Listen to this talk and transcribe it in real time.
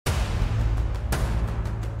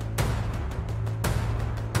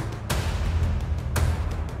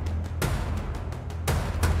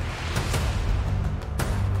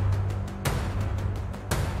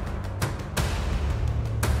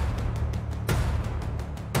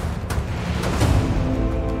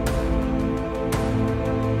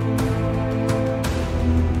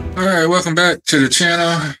Alright, welcome back to the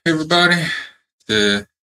channel, everybody. Today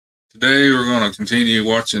we're going to continue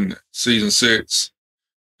watching Season 6,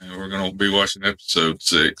 and we're going to be watching Episode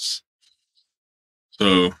 6.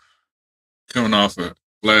 So, coming off of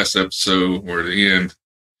last episode, where at the end,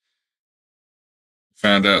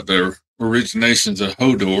 found out the originations of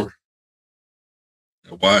Hodor,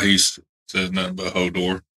 why he says nothing but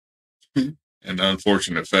Hodor, and the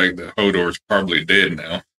unfortunate fact that Hodor is probably dead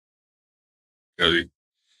now, because he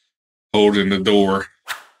holding the door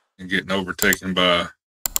and getting overtaken by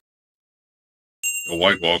the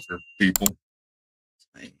White Walker people.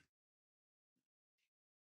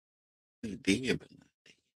 He's dead, but not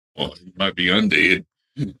dead. Well, he might be undead.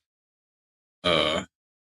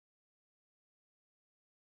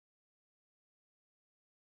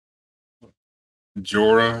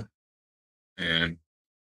 Jorah and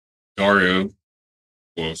Arya,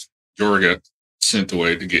 well, Jorah got sent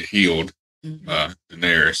away to get healed by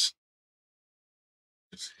Daenerys.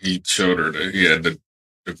 He showed her that he had the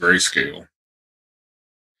grayscale.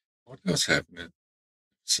 What else happened in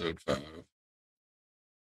episode 5?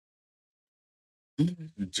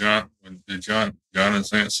 John and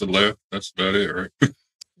Sansa left. That's about it, right?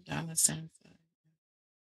 John and Sansa.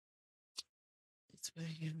 It's where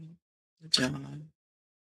him, John,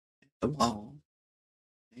 at the wall.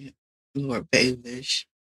 Lord Baelish.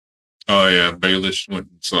 Oh yeah, Baelish went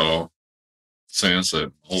and saw Sansa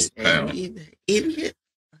at the whole town. Idiot.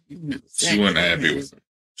 She wasn't happy with him.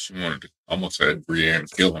 She wanted to almost had Brienne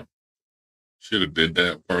kill him. Should have did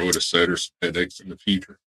that. Probably would have saved her some headaches in the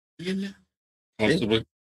future. You know. Possibly.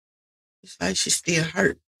 It's like she's still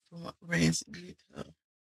hurt from what Ransom did to her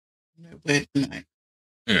on that wedding night.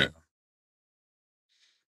 Yeah.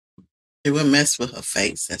 It would mess with her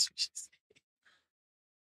face, that's what she said.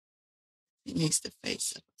 She needs the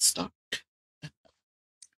face of a star.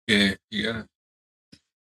 Yeah, you gotta.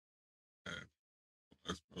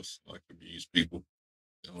 That's most like abused people.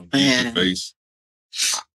 Don't abuse the face.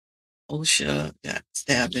 Osha got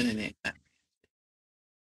stabbed in the neck.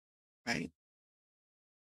 Right?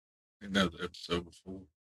 Another episode before.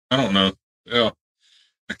 I don't know. Yeah,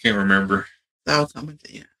 I can't remember. It's all coming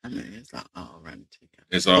together. I mean, it's all running together.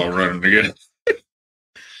 It's all running together.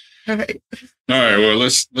 All right. All right. Well,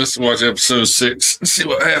 let's watch episode 6 and see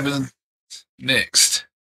what happens next.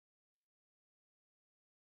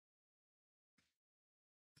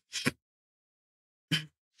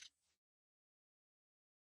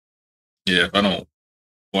 Yeah, if I don't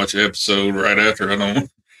watch the episode right after, I don't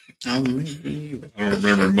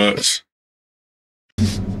remember much.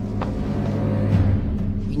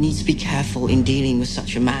 We need to be careful in dealing with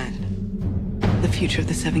such a man. The future of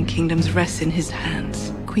the Seven Kingdoms rests in his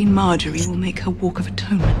hands. Queen Marjorie will make her walk of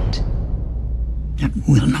atonement. That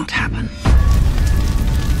will not happen.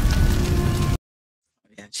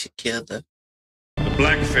 Yeah, she killed her. The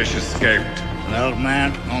Blackfish escaped. An old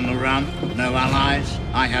man on the run, no allies.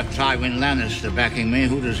 I have Tywin Lannister backing me.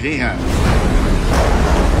 Who does he have?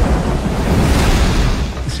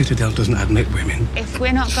 The Citadel doesn't admit women. If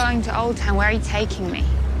we're not going to Old Town, where are you taking me?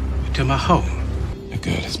 To my home. A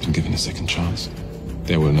girl has been given a second chance.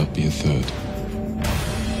 There will not be a third.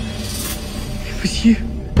 It was you.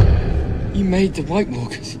 You made the White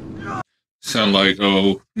Walkers. Sound like,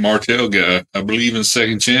 Martell guy. I believe in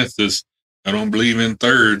second chances. I don't believe in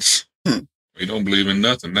thirds. He don't believe in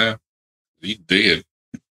nothing now. He's dead.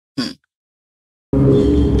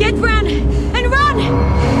 Get Bran and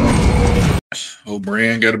run! Oh,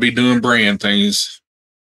 Bran got to be doing Bran things.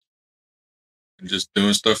 And just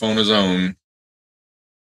doing stuff on his own.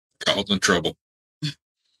 Causing trouble.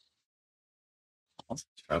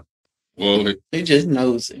 Well, He just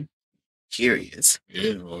knows him. Curious.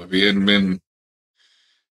 Yeah, well, if he hadn't been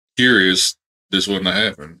curious, this wouldn't have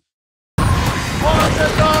happened.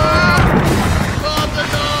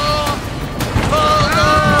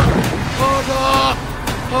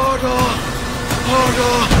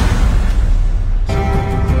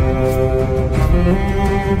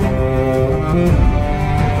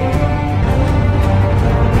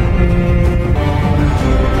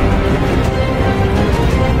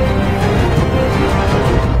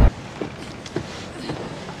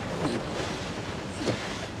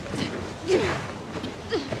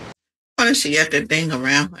 Why does she have that thing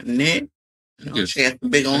around her neck? She has the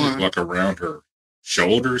big arm. Like around her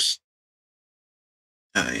shoulders.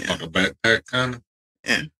 Oh, yeah. Like a backpack, kind of.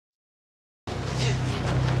 Yeah.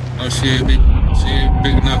 Oh, she ain't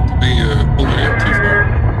big enough to be pulling it too far.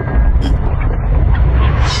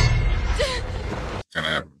 Kind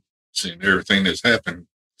of haven't seen everything that's happened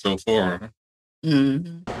so far, huh?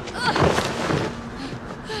 Mm-hmm.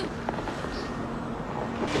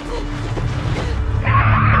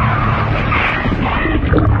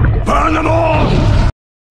 Burn them all!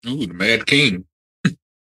 Ooh, the Mad King.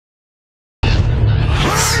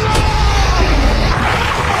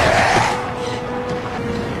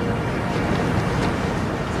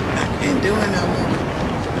 Ain't doing no more.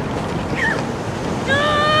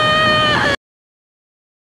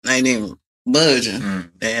 Ain't even budging.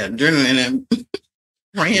 That adrenaline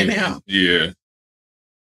ran out. Yeah.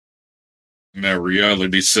 And that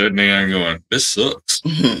reality setting in going, this sucks.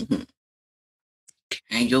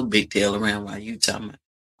 And your big tail around while you talking about.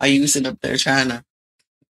 Are you sitting up there trying to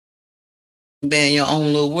be in your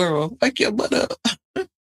own little world? Wake your butt up. Burn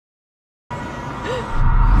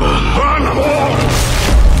them all!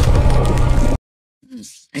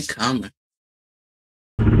 It's coming.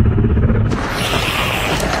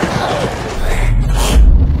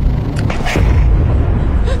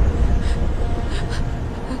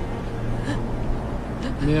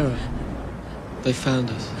 Meera, they found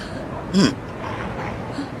us.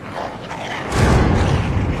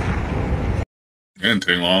 Didn't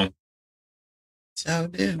take long. So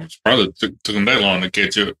did. It's probably took them that long to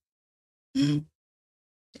catch up. Mm.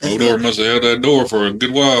 Hodor must have held that door for a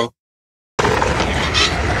good while.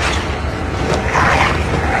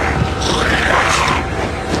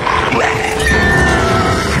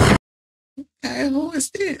 Okay, who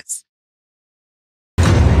is this?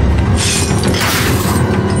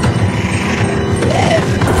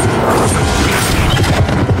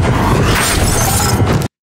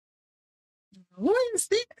 What is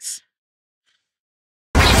this?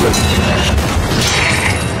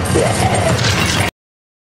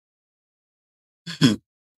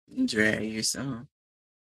 Drag your song.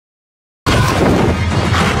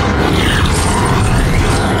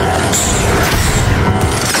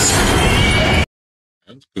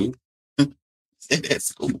 That's cool.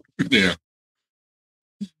 That's cool. Yeah.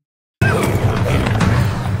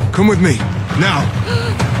 Come with me, now.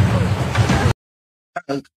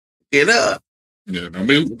 Get up. Yeah, don't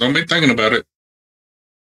be thinking about it.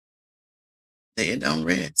 They don't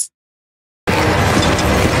rest.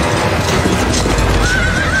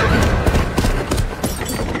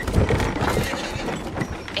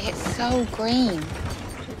 It's so green.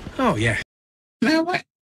 Oh, yeah. Now what?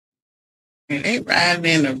 And they riding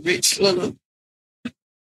in a rich little.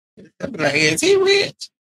 They'll be like, is he rich?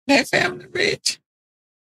 That family rich?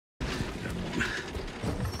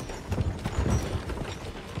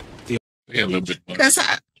 Yeah, a little bit more. Because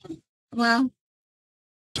well,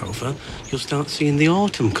 Over, you'll start seeing the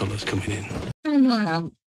autumn colours coming in. I don't know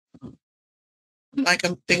how. Like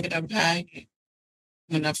I'm thinking of how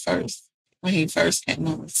when he first came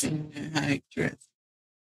on the scene and how he dressed.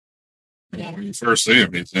 Yeah, when you first see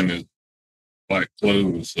him, he's in his black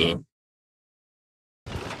clothes. Didn't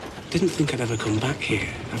think I'd ever come back here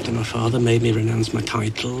after my father made me renounce my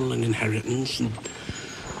title and inheritance and,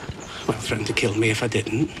 well, threatened to kill me if I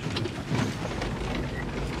didn't.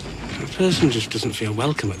 A person just doesn't feel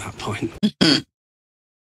welcome at that point.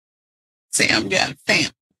 Sam got a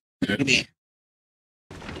family. Yeah.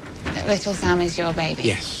 That little Sam is your baby.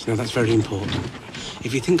 Yes, now that's very important.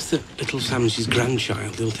 If he thinks that little Sam's his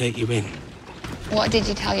grandchild, he'll take you in. What did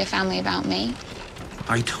you tell your family about me?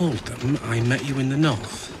 I told them I met you in the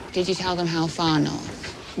north. Did you tell them how far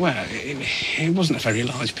north? Well, it wasn't a very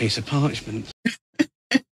large piece of parchment.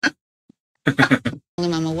 Tell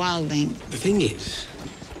them I'm a wildling. The thing is,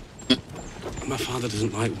 my father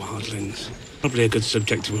doesn't like wildlings. Probably a good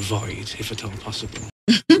subject to avoid, if at all possible.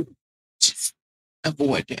 Just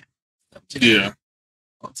avoid that. Yeah.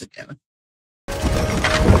 Altogether.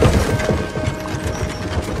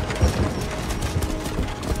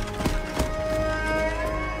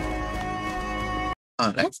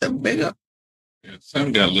 Oh, that's a bigger. Yeah,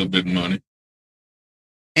 Sam got a little bit of money.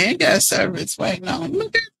 And got service waiting on him.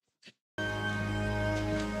 Look at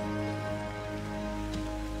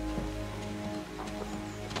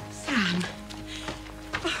Sam.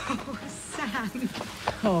 Oh, Sam.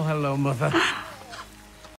 Oh, hello, Mother.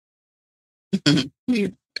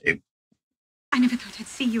 you. I never thought I'd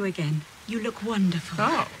see you again. You look wonderful.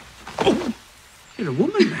 Oh, you're a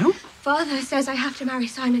woman now. Father says I have to marry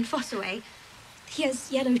Simon Fossaway. He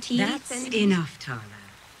has yellow teeth. That's and enough, Tala.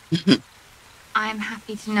 I'm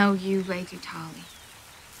happy to know you, Lady Tarly.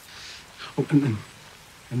 Oh,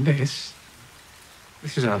 and this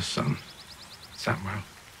is our son, Samuel.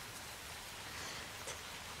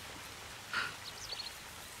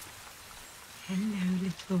 Hello,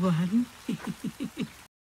 little one.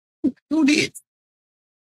 Who did?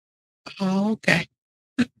 Oh, okay.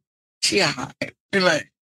 She all right. You're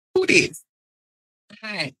like, who this?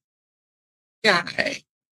 Hi. Yeah, hi.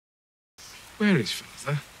 Where is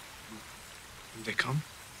Father? Did they come?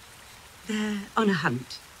 They're on a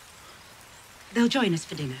hunt. They'll join us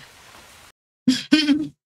for dinner.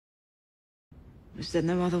 Was there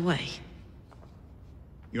no other way?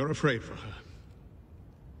 You're afraid for her.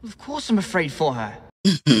 Of course I'm afraid for her.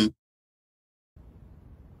 It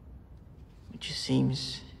just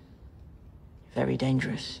seems very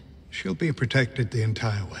dangerous. She'll be protected the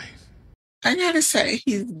entire way. I gotta say,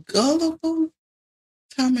 he's gullible.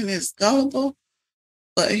 Tommen is gullible,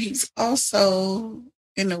 but he's also,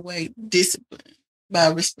 in a way, disciplined by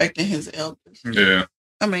respecting his elders. Yeah.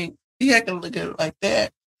 I mean, you have to look at it like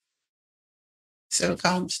that. So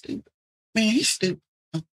call him stupid. Man, he's stupid.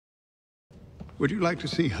 Would you like to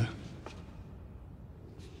see her?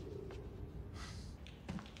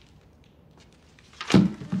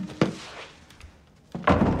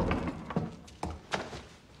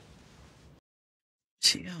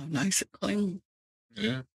 She all nice and clean.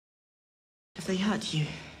 Yeah. Have they hurt you?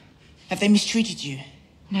 Have they mistreated you?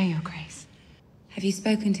 No, Your Grace. Have you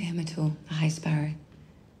spoken to him at all, the High Sparrow?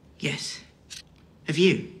 Yes. Have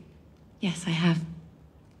you? Yes, I have.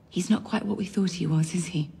 He's not quite what we thought he was, is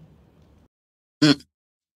he?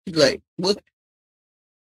 Like, what?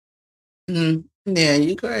 Yeah,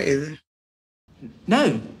 you crazy.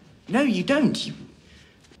 No, you don't.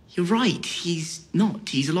 You're right. He's not.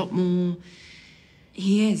 He's a lot more...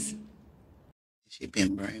 He is. She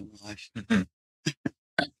been brainwashed.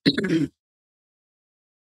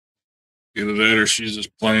 Either that or she's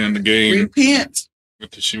just playing the game. Repent.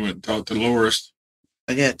 Because she went and talked to Loras.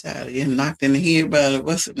 I got tired of getting knocked in the head by the,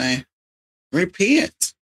 what's her name?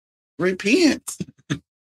 Repent. Repent.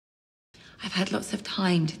 I've had lots of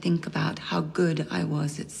time to think about how good I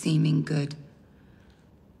was at seeming good.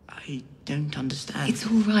 I don't understand. It's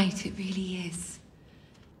all right, it really is.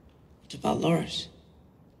 What about Loras?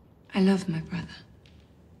 I love my brother.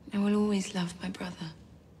 I will always love my brother.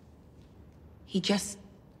 He just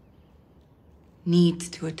needs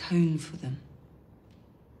to atone for them.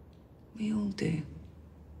 We all do.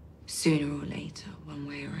 Sooner or later, one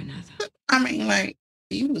way or another. I mean, like,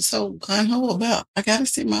 you was so gung-ho about, I gotta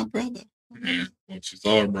see my brother. Yeah, well, she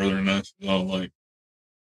saw her brother now. She's all like,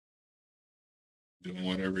 doing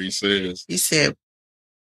whatever he says. He said,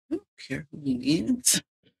 I don't care who he is.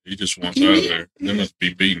 He just wants out of there. They must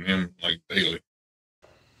be beating him like daily.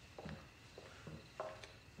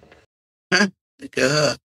 Look at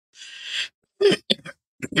her.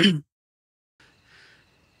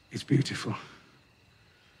 It's beautiful.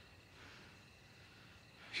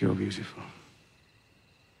 You're beautiful.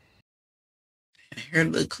 Hair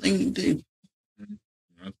look clean, too.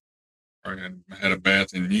 I hadn't had a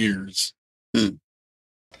bath in years.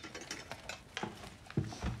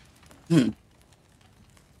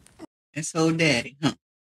 That's old daddy, huh?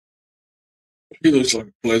 He looks like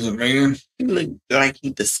a pleasant man. He look like he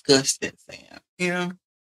disgusted Sam, you know?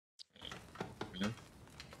 Yeah.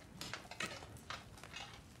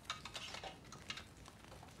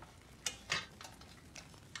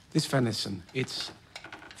 This venison, it's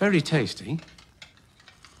very tasty.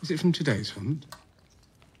 Is it from today's hunt?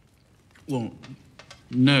 Well,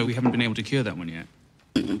 no, we haven't been able to cure that one yet.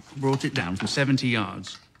 Brought it down from 70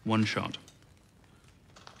 yards, one shot.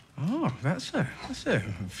 Oh, that's a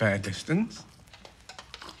fair distance.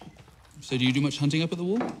 So do you do much hunting up at the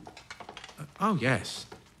wall? Oh, yes.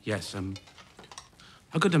 Yes,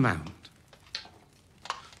 a good amount.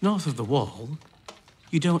 North of the wall,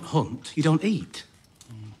 you don't hunt, you don't eat.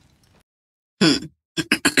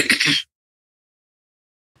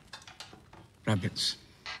 Rabbits.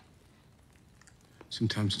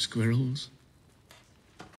 Sometimes squirrels.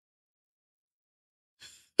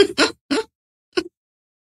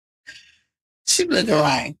 She look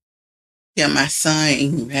alright. Yeah, my son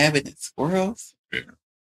eating rabbit and squirrels. Yeah.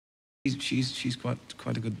 She's quite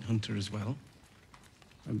a good hunter as well.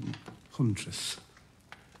 Huntress.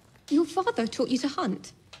 Your father taught you to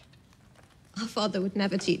hunt? Our father would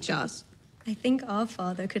never teach us. I think our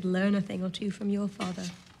father could learn a thing or two from your father.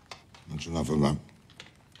 That's enough of that.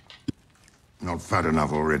 Not fat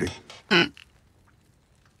enough already.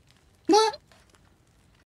 What?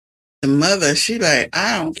 The mother, she like,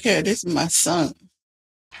 I don't care. This is my son.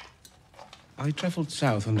 I travelled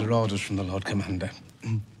south under orders from the Lord Commander.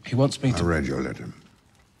 He wants me to... I read your letter.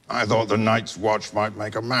 I thought the Night's Watch might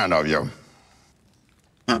make a man of you.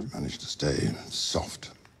 You managed to stay soft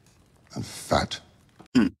and fat.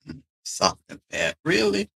 Soft and fat,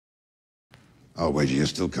 really? I'll wager you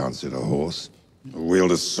still can't sit a horse, or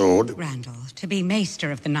wield a sword. Randall, to be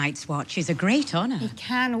Maester of the Night's Watch is a great honor. He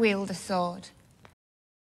can wield a sword.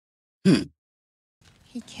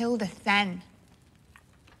 He killed a Thenn.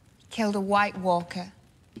 He killed a White Walker.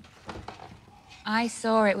 I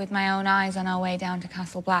saw it with my own eyes on our way down to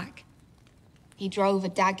Castle Black. He drove a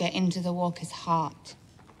dagger into the walker's heart.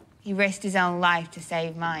 He risked his own life to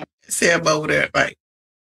save mine. See him over there, right?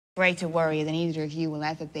 Greater warrior than either of you will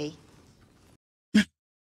ever be. See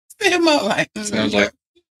him up like. Sounds like.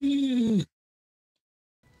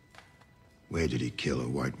 Where did he kill a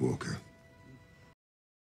White Walker?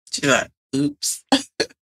 She's like, oops. How'd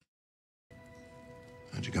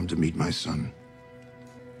you come to meet my son?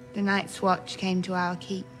 The Night's Watch came to our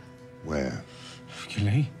keep. Where?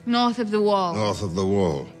 Gilly? North of the wall. North of the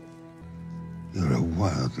wall. You're a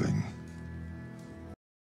wildling.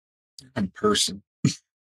 I'm a person.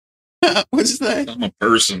 What'd you say? I'm a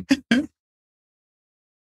person.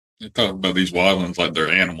 They talk about these wildlings like they're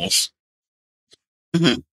animals.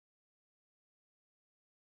 Mm-hmm.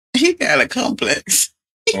 He got a complex.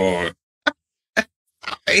 Or,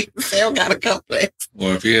 Sam got a complex.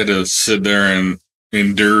 well, if he had to sit there and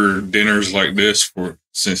endure dinners like this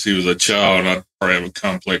since he was a child, I'd probably have a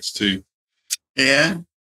complex too. Yeah.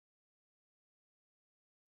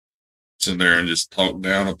 Sit there and just talk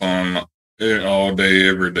down upon it all day,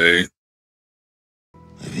 every day.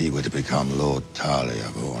 If he were to become Lord Tarley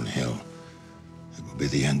of Ornhill, it would be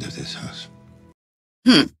the end of this house.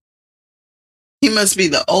 He must be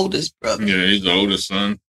the oldest brother. Yeah, he's the oldest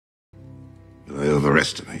son. I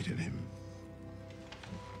overestimated him.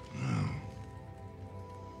 No.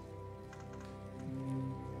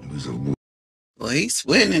 It was a... Well, he's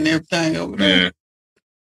sweating and everything over there. Yeah.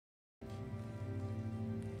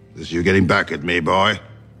 This you getting back at me, boy?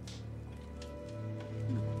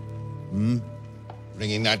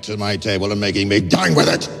 Bringing that to my table and making me dine with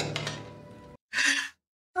it.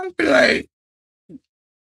 I'd be like,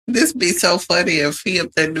 this be so funny if he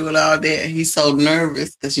up there doing all that. He's so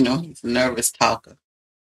nervous because, you know, he's a nervous talker.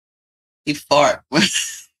 He fart when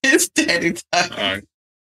his daddy talking. Right.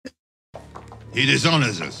 He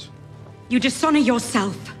dishonors us. You dishonor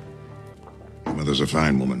yourself. Your mother's a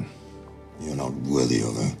fine woman. You're not worthy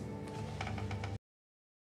of her.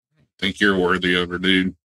 Think you're worthy of her,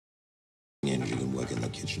 dude. And you can work in the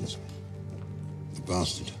kitchens. The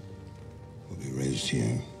bastard will be raised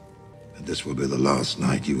here. And this will be the last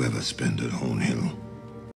night you ever spend at Hornhill.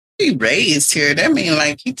 He raised here. That mean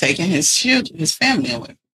like he taking his children, his family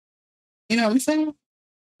away. You know what I'm saying?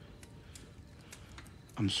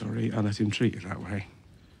 I'm sorry I let him treat you that way.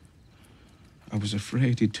 I was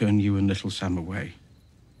afraid he'd turn you and little Sam away.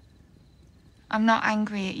 I'm not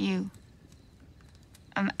angry at you.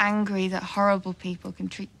 I'm angry that horrible people can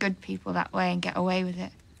treat good people that way and get away with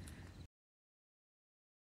it.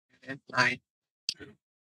 That's fine.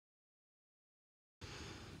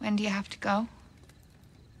 When do you have to go?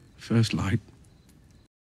 First light.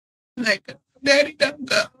 Like, Daddy, don't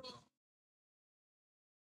go.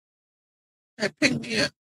 That pick me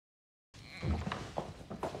up.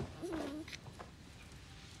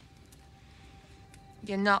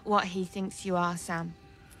 You're not what he thinks you are, Sam.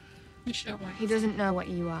 He doesn't know what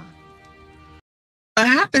you are. What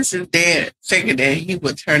happens is Dad figured that he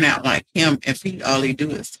would turn out like him if all he do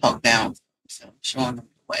is talk down to himself, showing him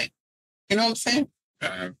the way. You know what I'm saying?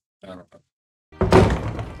 I don't know.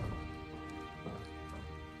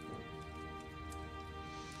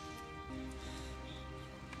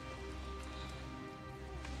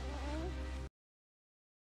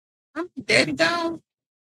 I'm Daddy down.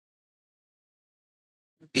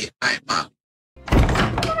 Yeah, my mom.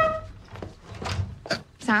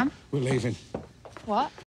 Sam? We're leaving. What?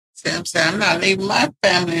 Sam said, I'm not leaving my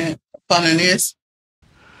family upon this.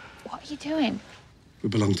 What are you doing? We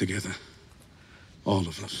belong together. All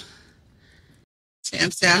of us.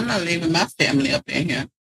 Sam said, I'm not leaving my family up in here.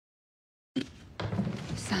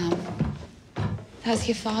 Sam, that's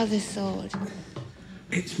your father's sword.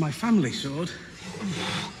 It's my family sword.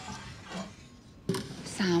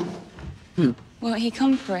 Sam, won't he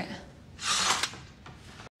come for it?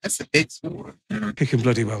 That's a big sword. He can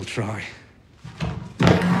bloody well try.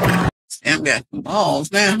 Sam got some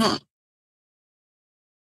balls now, huh?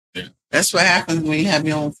 Yeah. That's what happens when you have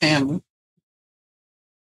your own family.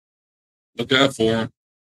 Look out for him.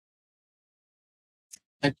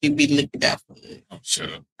 Like you be looking out for it. Oh, shut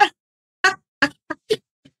up.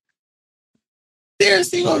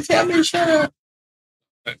 Seriously, you gonna tell me shut up?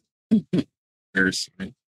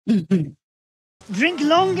 Seriously. Drink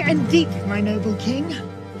long and deep, my noble king,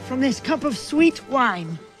 from this cup of sweet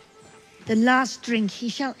wine. The last drink he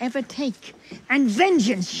shall ever take, and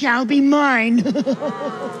vengeance shall be mine.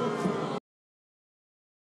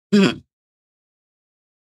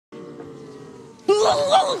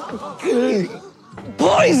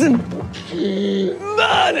 Poison!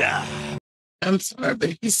 Murder! I'm sorry,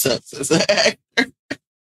 but he sucks as an actor.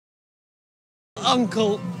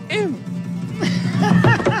 Uncle Im.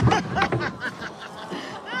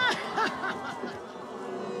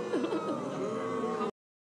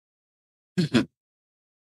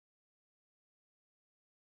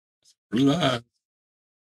 Alive.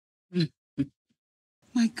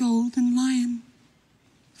 My golden lion,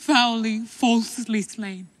 foully, falsely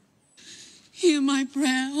slain. Hear my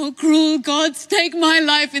prayer, oh cruel gods, take my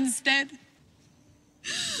life instead.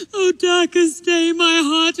 Oh, darkest day, my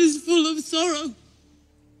heart is full of sorrow.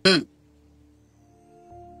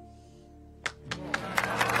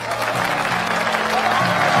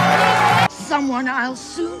 Someone I'll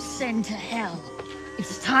soon send to hell.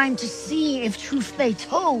 It's time to see if truth they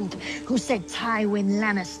told, who said Tywin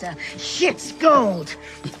Lannister shit's gold.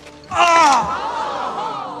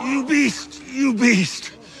 Ah! You beast! You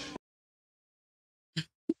beast!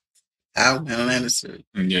 Tywin Lannister.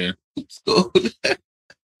 Yeah.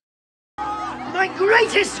 My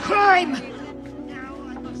greatest crime!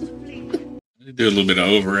 They do a little bit of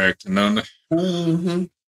overacting on it. Mm-hmm.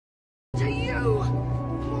 To you,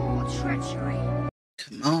 more treachery.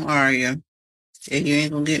 Come on, Arya. Yeah, you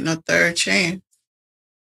ain't gonna get no third chance.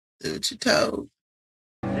 Do what you told.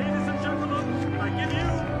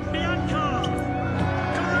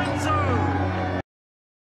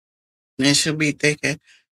 Then she'll be thinking,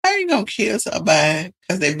 how you gonna kill somebody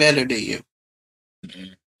because they better than you?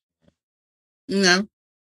 No.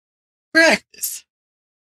 Practice.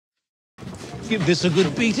 Give this a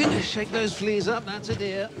good beating. Shake those fleas up. That's a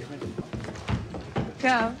dear.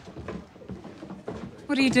 Girl,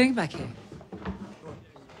 what are you doing back here?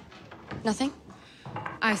 Nothing?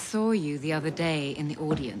 I saw you the other day in the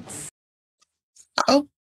audience. Oh.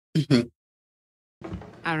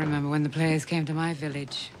 I remember when the players came to my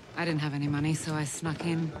village. I didn't have any money, so I snuck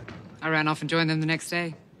in. I ran off and joined them the next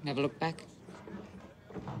day. Never looked back.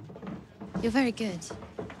 You're very good.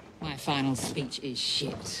 My final speech is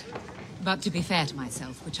shit. But to be fair to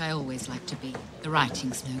myself, which I always like to be, the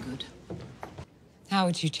writing's no good. How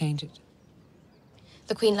would you change it?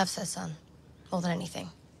 The Queen loves her son, more than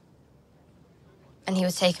anything. And he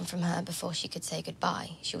was taken from her before she could say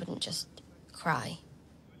goodbye. She wouldn't just cry.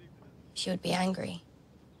 She would be angry.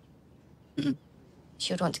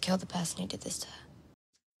 She would want to kill the person who did this to her.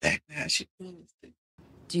 Exactly how she feels.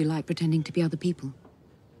 Do you like pretending to be other people?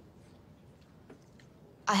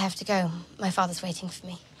 I have to go. My father's waiting for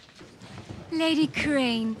me. Lady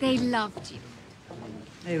Crane, they loved you.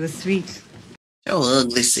 They were sweet. So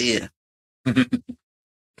ugly, Sia. Oh,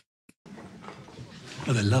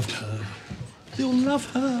 they loved her. You'll love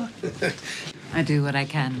her. I do what I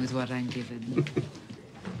can with what I'm given.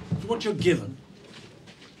 What you're given?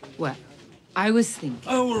 Well, I was thinking...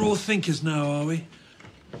 Oh, we're all thinkers now, are we?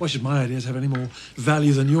 Why should my ideas have any more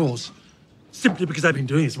value than yours? Simply because I've been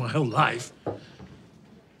doing this my whole life.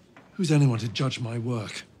 Who's anyone to judge my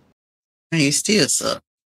work? And you still suck.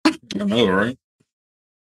 I know, right?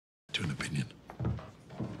 To an opinion.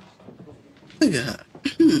 Look at her.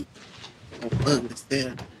 Oh, ugly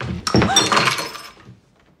Sia.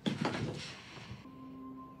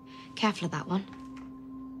 Careful of that one.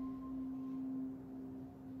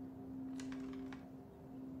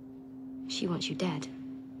 She wants you dead.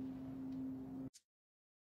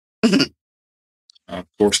 Of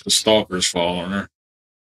course, the stalkers fall on her.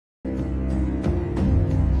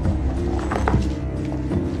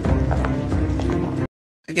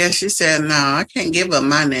 I guess she said, no, I can't give up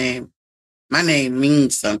my name. My name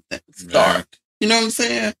means something. Stark. You know what I'm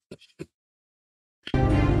saying?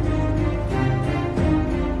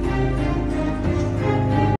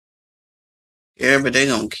 Yeah, but they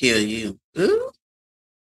gonna kill you. Ooh.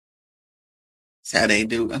 That's how they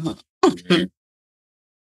do it, huh?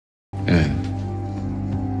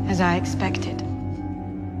 As I expected.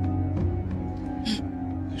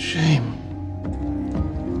 Shame.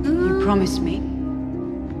 You promised me.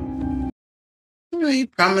 He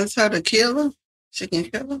promised her to kill her. She can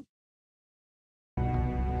kill her.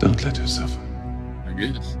 Don't let her suffer. I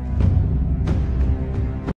guess.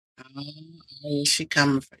 She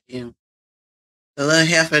coming for you. The little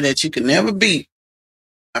heifer that you could never beat.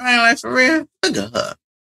 I mean, like, for real? Look at her.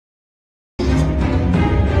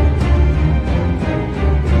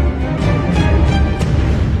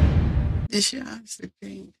 Did she honestly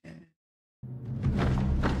think that?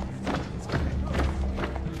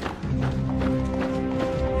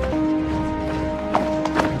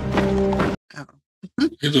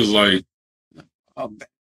 It was like... Oh,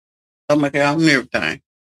 stomach out and everything.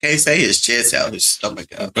 Can't say his chest out, his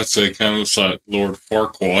stomach out. I'd say it kind of looks like Lord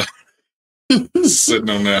Farquaad sitting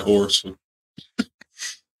on that horse.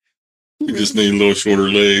 He just need a little shorter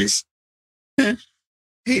legs.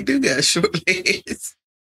 He do got short legs.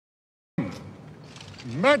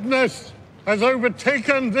 Madness has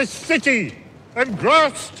overtaken this city and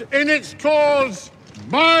grasped in its claws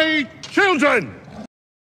my children.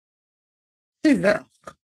 Yeah.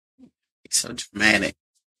 He's so dramatic.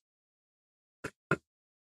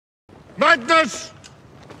 Madness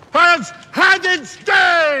has had its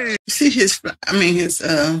day! See his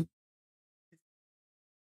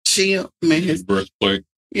shield, his breastplate.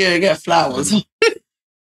 Yeah, it got flowers on.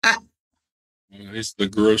 It's the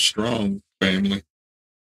Grow Strong family.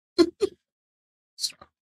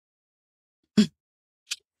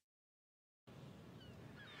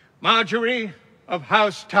 Marjorie of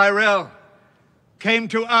House Tyrell came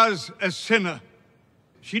to us a sinner.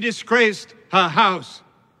 She disgraced her house,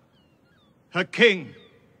 her king,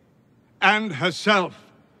 and herself.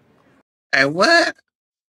 Hey, what?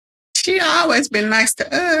 She always been nice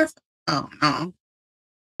to us. Oh, no.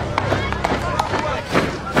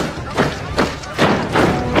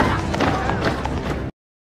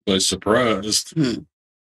 Was surprised.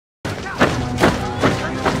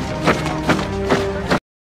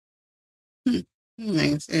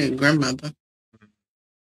 Nice. Hey, grandmother.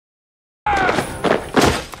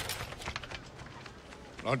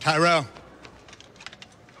 Lord Tyrell.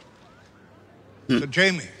 Sir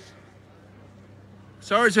Jaime.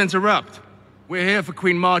 Sorry to interrupt. We're here for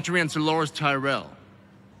Queen Marjorie and Sir Loras Tyrell.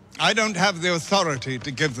 I don't have the authority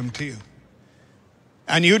to give them to you.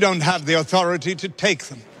 And you don't have the authority to take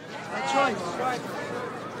them. That's right.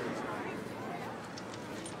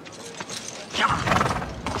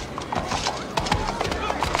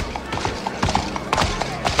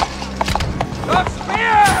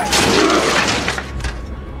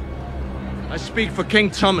 I speak for King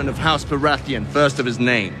Tommen of House Baratheon, first of his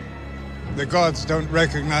name. The gods don't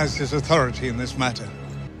recognize his authority in this matter.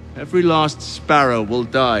 Every last sparrow will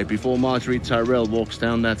die before Marjorie Tyrell walks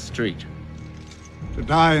down that street. To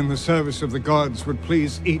die in the service of the gods would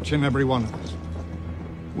please each and every one of us.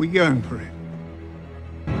 We yearn for it.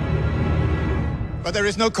 But there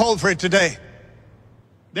is no call for it today.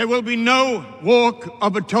 There will be no walk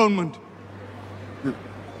of atonement.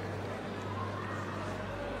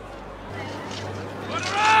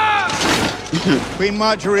 Queen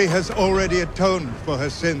Marjorie has already atoned for her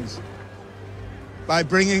sins by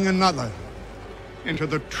bringing another into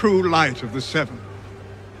the true light of the Seven.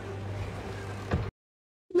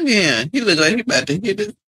 Yeah, he look like he about to hit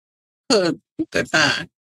his hood that time.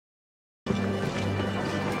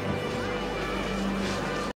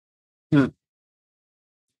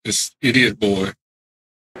 This idiot boy.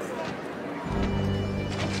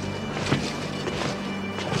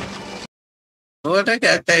 Boy, they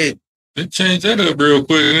got that. They changed that up real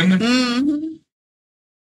quick, didn't they? Mm-hmm.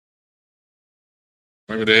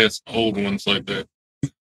 Maybe they had some old ones like that.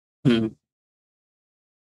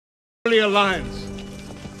 Holy alliance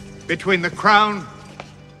between the crown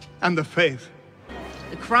and the faith.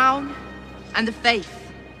 The crown and the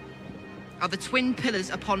faith are the twin pillars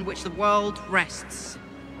upon which the world rests.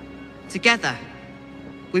 Together,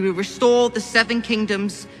 we will restore the Seven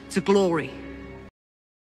Kingdoms to glory.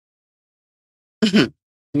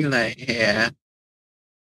 You like, yeah.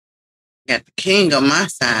 Got the king on my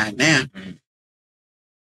side now.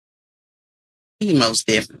 He most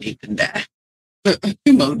definitely could die.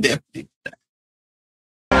 He most definitely could die.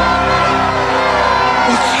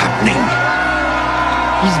 What's happening?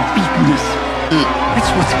 He's beaten us.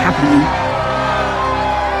 That's what's happening.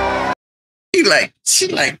 She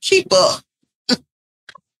like, keep up.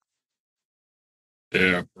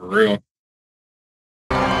 Yeah, for real.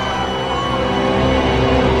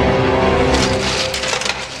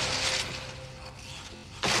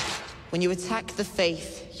 When you attack the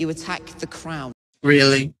faith, you attack the crown.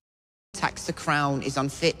 Really? Attacks the crown is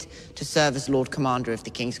unfit to serve as Lord Commander of the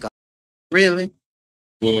King's Guard. Really?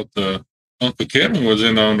 Well, Uncle Kevin was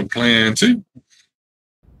in on the plan too.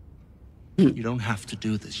 You don't have to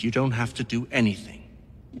do this. You don't have to do anything.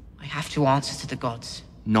 I have to answer to the gods.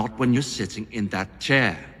 Not when you're sitting in that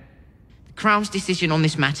chair. The crown's decision on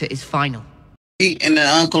this matter is final. He and the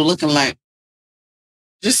uncle looking like,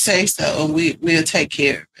 just say so, and we'll take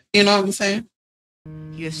care of it. You know what I'm saying?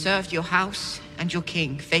 You have served your house and your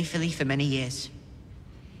king faithfully for many years.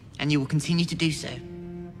 And you will continue to do so.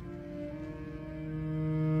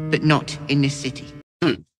 But not in this city.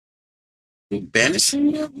 You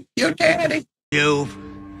banishing your daddy? You've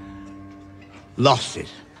lost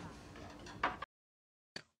it.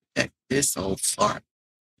 This old fart.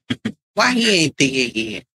 Why he ain't dead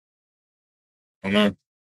yet? I don't know.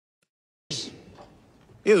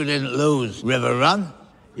 You didn't lose River Run.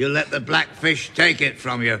 You let the Blackfish take it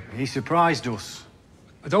from you. He surprised us.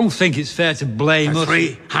 I don't think it's fair to blame For us.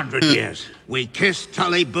 300 years. We kissed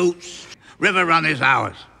Tully Boots. River Run is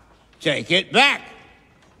ours. Take it back.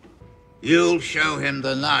 You'll show him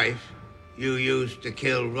the knife you used to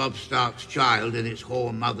kill Robb Stark's child in its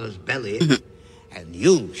whore mother's belly. And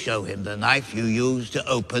you'll show him the knife you used to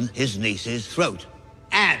open his niece's throat.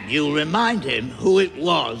 And And you'll remind him who it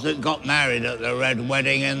was that got married at the Red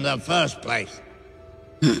Wedding in the first place.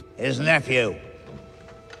 His nephew.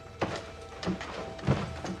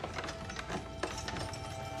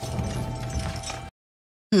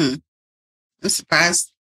 I'm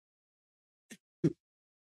surprised that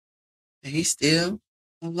he's still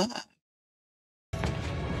alive.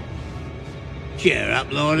 Cheer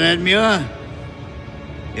up, Lord Edmure.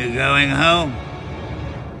 You're going home?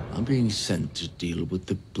 I'm being sent to deal with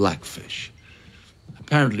the Blackfish.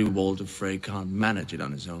 Apparently, Walder Frey can't manage it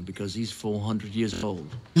on his own because he's 400 years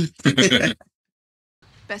old.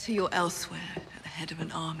 Better you're elsewhere at the head of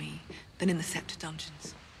an army than in the Scepter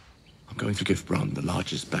dungeons. I'm going to give Bran the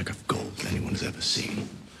largest bag of gold anyone's ever seen.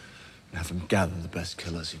 And have him gather the best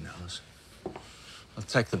killers he knows. I'll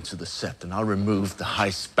take them to the Sept and I'll remove the High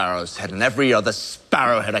Sparrow's head and every other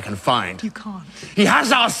sparrow head I can find. You can't. He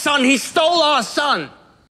has our son! He stole our son!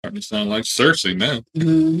 Starting to sound like Cersei now.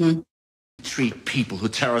 Treat people who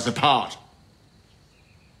tear us apart.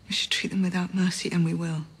 We should treat them without mercy, and we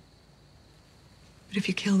will. But if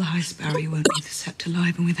you kill the High Sparrow, you won't leave the Sept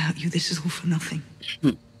alive, and without you, this is all for nothing.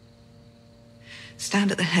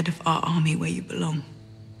 Stand at the head of our army where you belong.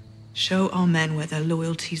 Show our men where their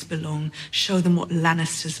loyalties belong. Show them what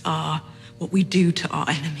Lannisters are, what we do to our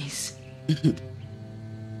enemies.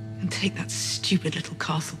 And take that stupid little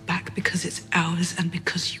castle back because it's ours and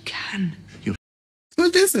because you can.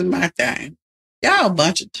 Well, this is my thing. Y'all a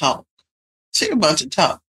bunch of talk. She a bunch of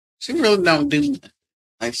talk. She really don't do nothing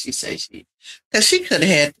like she say she. Because she could have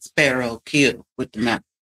had the sparrow killed with the knife,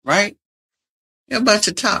 right? You're a bunch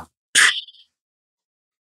of talk.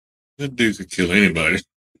 That dude could kill anybody.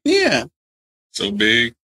 Yeah. So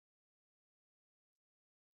big.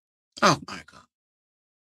 Oh, my God.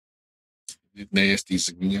 Nasties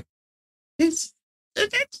again. That's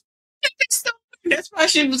why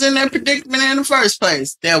she was in that predicament in the first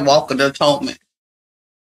place. That walk of the atonement.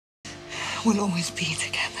 We'll always be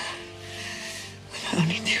together. We're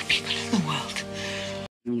only two people in the world.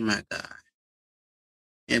 Oh, my God.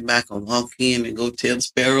 Everybody can walk in and go tell the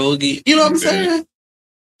sparrow again. You know what I'm saying?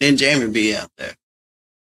 Then Jamie be out there.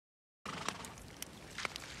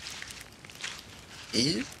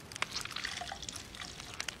 Yeah.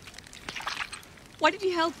 Why did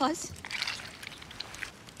you help us?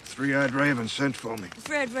 Three-eyed raven sent for me.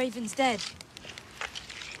 The Red Raven's dead.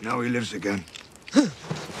 Now he lives again.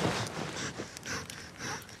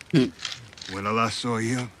 When I last saw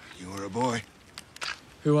you, you were a boy.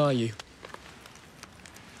 Who are you?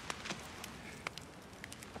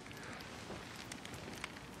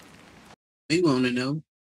 We want to know.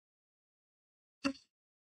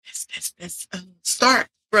 That's Stark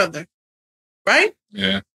brother, right?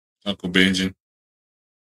 Yeah, Uncle Benjamin.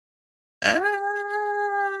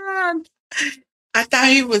 I thought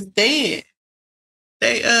he was dead.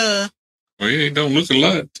 They Well, he don't look a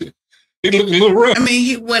lot. He look a little rough. I mean,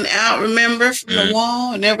 he went out, remember, from the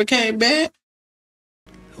wall and never came back.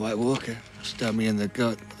 The White Walker stabbed me in the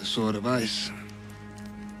gut with a sword of ice.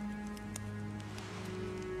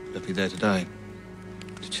 Left me there to die.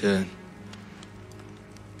 To turn.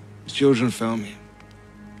 His children found me.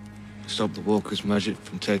 Stopped the Walker's magic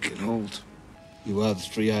from taking hold. You are the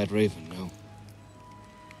three-eyed raven now.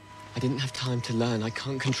 I didn't have time to learn. I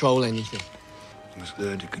can't control anything. You must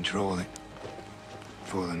learn to control it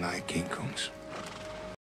before the Night King comes.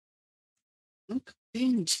 Look,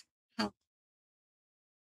 binge. I'm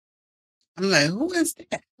like, who is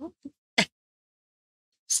that?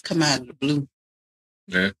 Just come out of the blue.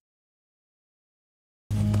 Yeah.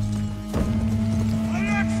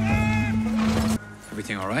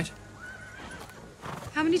 Everything all right?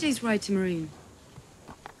 How many days ride to Marine?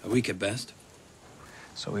 A week at best.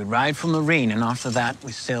 So we ride from Marine, and after that,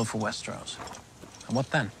 we sail for Westeros. And what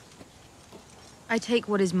then? I take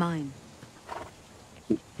what is mine.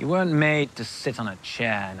 You weren't made to sit on a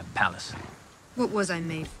chair in a palace. What was I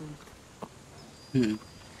made for?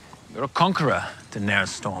 You're a conqueror, Daenerys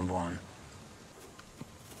Stormborn.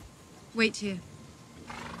 Wait here.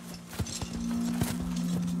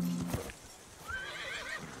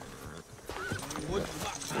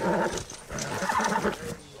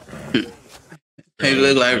 They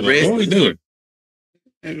look like wrestlers. What are we doing?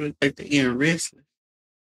 They look like they're in wrestling.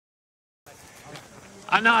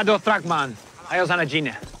 Ana do Thrakman, ayos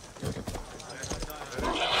anagine.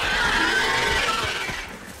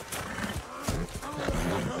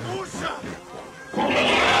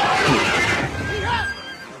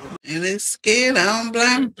 And they're scared. I don't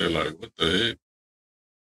blame them. They're like, what the heck?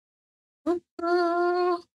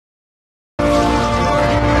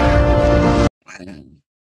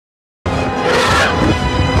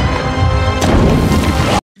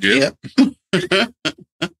 Yep.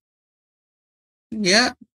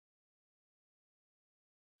 Yeah.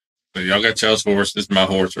 But y'all got y'all's horse. This is my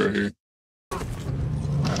horse right here.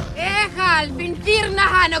 Ehal,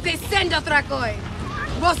 vintirnahan o kay sendo trakoy.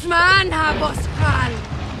 Bosman ha boskal.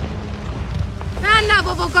 Hanna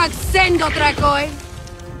bobokak sendo trakoy.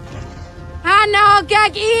 Hanna o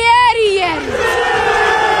kag ierier.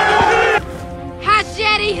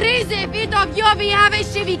 Hasheri hrize vitov jovi have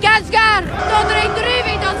shivikasgar. Todre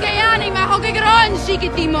drivitos kay anima ho kay gron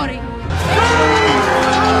shikitimori.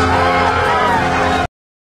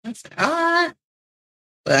 I said, all right.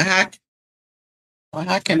 But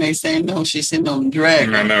how can they say no? She's sitting on the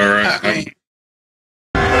dragon. I know, right? I mean,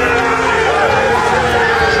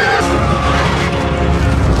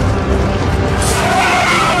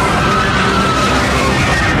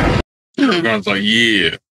 Everyone's like,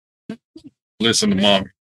 yeah. Listen to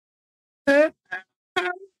mommy.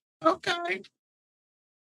 okay.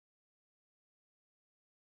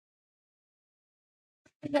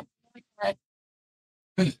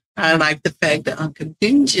 I like the fact that Uncle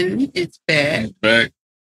Benjamin is back. Back.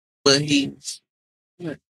 But he's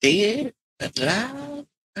dead, alive.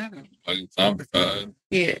 I don't know. Like zombified.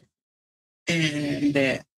 Yeah. And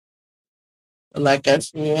that, like I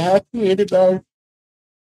said, happy anybody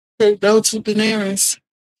take notes with Daenerys.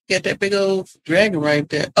 Got that big old dragon right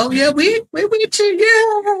there. Oh yeah, we with you,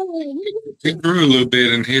 yeah. He grew a little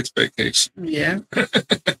bit in his vacation. Yeah.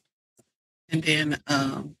 And then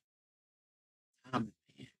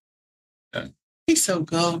he's so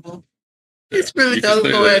gullible. He's really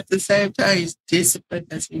gullible at the same time. He's disciplined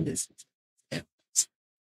as he listens.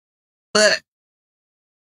 But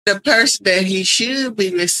the person that he should be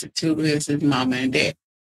listening to is his mama and dad,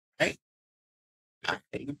 right? I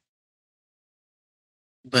think.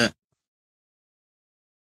 But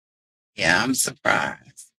yeah, I'm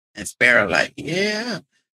surprised. And Sparrow like, yeah,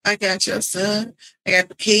 I got your son. I got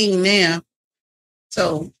the king now.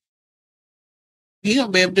 So he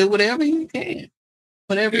gonna be able to do whatever he can.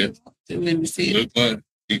 Whatever he wants to in the city. Look like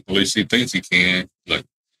at least he thinks he can. Like,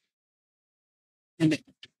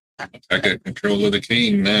 I got control of the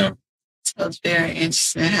king now. So it's very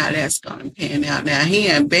interesting how that's going to pan out. Now, he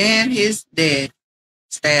had banned his dad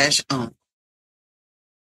stash uncle.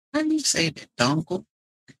 How do you say that? Dunkle?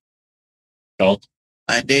 Dunkle.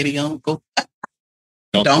 My daddy uncle.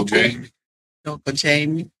 Uncle Jamie. Uncle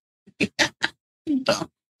Jamie. Dunkle.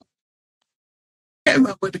 Came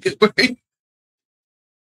up with a good word.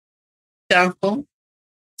 Dunkle.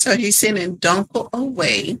 So he's sending Dunkle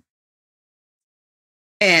away.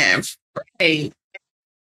 And Frey,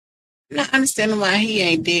 not understanding why he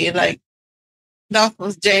ain't dead. Like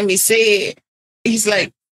Dunkle's Jamie said, he's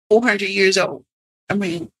like 400 years old. I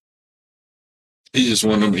mean, he's just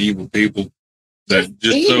one of them evil people that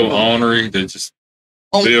just so ornery that just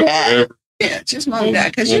live forever. Yeah, just won't die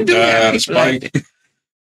because you do have people like that.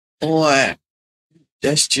 Or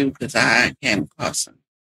that's true because I came across them.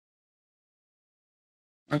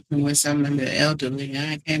 Working with some of the elderly,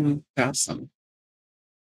 I came across them.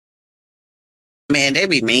 Man, they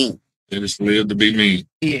be mean. They just live to be mean.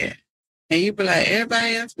 Yeah. And you be like,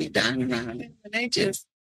 everybody else be dying around them. And they just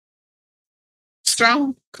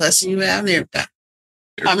strong, cussing you out and everything.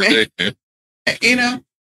 I mean, you know,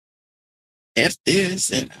 if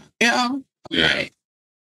this and, you know, like,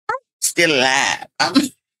 I'm still alive.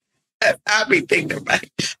 I'll be thinking about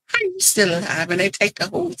it. How are you still alive? And they take the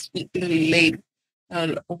whole sweet little lady,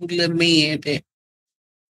 old little man that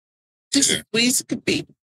just squeeze could be.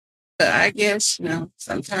 But I guess, you know,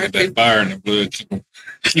 sometimes that fire in the blood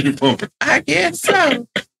keep pumping. I guess so.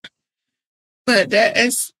 But that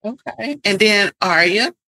is okay. And then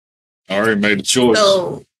Arya. Arya made a choice.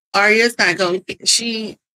 So Arya's not going to,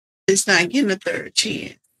 she is not getting a third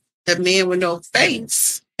chance. The man with no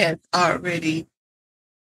face has already,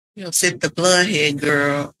 you know, sent the bloodhead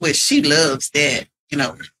girl, which she loves that, you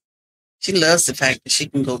know. She loves the fact that she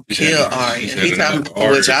can go kill Arya.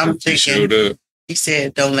 Which I'm thinking, he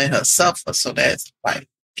said, don't let her suffer. So that's like,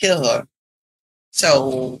 kill her.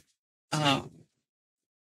 So,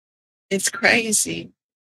 it's crazy.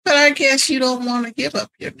 But I guess you don't want to give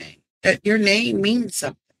up your name. That your name means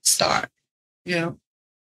something. Start, you know.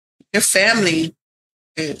 Your family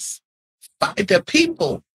is, the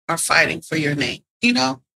people are fighting for your name, you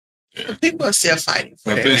know. Yeah. The people are still fighting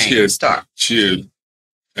for their name. She was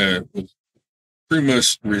pretty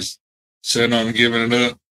much set on giving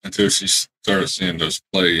it up until she started seeing those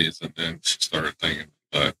plays, and then she started thinking,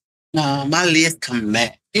 like, no, my list coming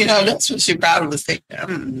back. You know, that's what she probably was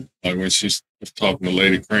thinking. Like when she was talking to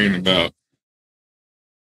Lady Crane about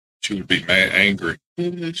she would be mad, angry.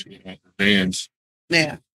 Mm-hmm. She would want revenge.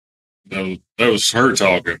 Yeah. That was her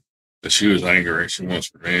talking, that she was angry and she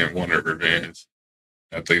wants revenge, wanted revenge.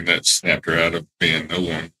 I think that snapped her out of being no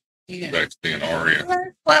one Yeah. back to being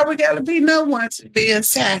Arya. Why we gotta be no one to be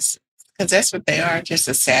assassins? Because that's what they are, just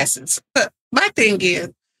assassins. But my thing is,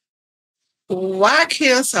 why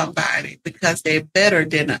kill somebody because they're better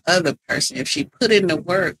than the other person if she put in the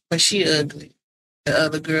work, but she ugly? The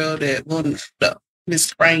other girl that wasn't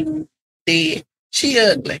Miss Crane dead, she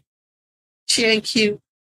ugly. She ain't cute.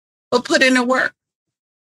 But put in the work.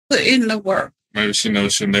 Put in the work. Maybe she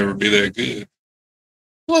knows she'll never be that good.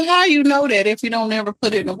 Well, how you know that if you don't ever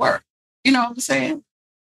put in the work? You know what I'm saying?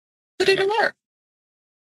 Put in the work.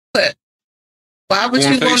 But why would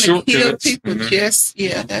you want to kill people? Just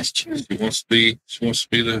that's true. She wants to be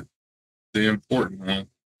the important one.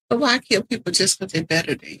 But why kill people just because they're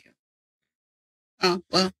better than you? Oh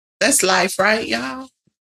well, that's life, right, y'all?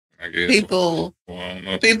 I guess people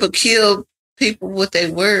kill people with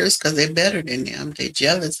their words because they're better than them. They're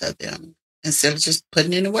jealous of them instead of just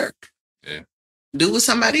putting in the work. Yeah. Do what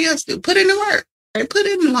somebody else do. Put in the work. They put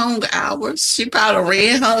in long hours. She probably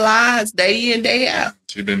ran her lives day in, day out.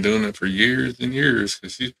 She's been doing it for years and years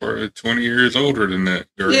because she's probably 20 years older than that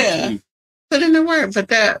girl. Yeah. Too. Put in the work. But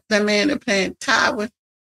that man that playing Tywin,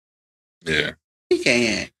 yeah, he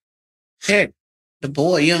can't. Heck,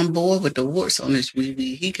 young boy with the warts on his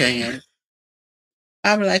BB, he can't.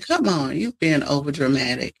 I'm like, come on, you're being over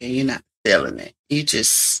dramatic and you're not selling it. You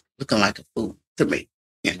just looking like a fool to me.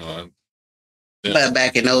 Yeah. But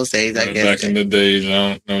back in those days, I guess. Back in the days, I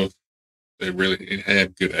don't know if they really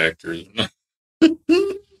had good actors.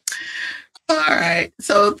 All right.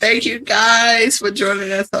 So thank you guys for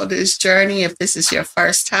joining us on this journey. If this is your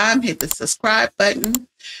first time, hit the subscribe button.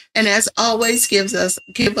 And as always, give us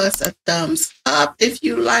a thumbs up if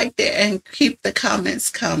you liked it and keep the comments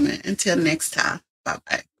coming. Until next time.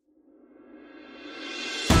 Bye-bye.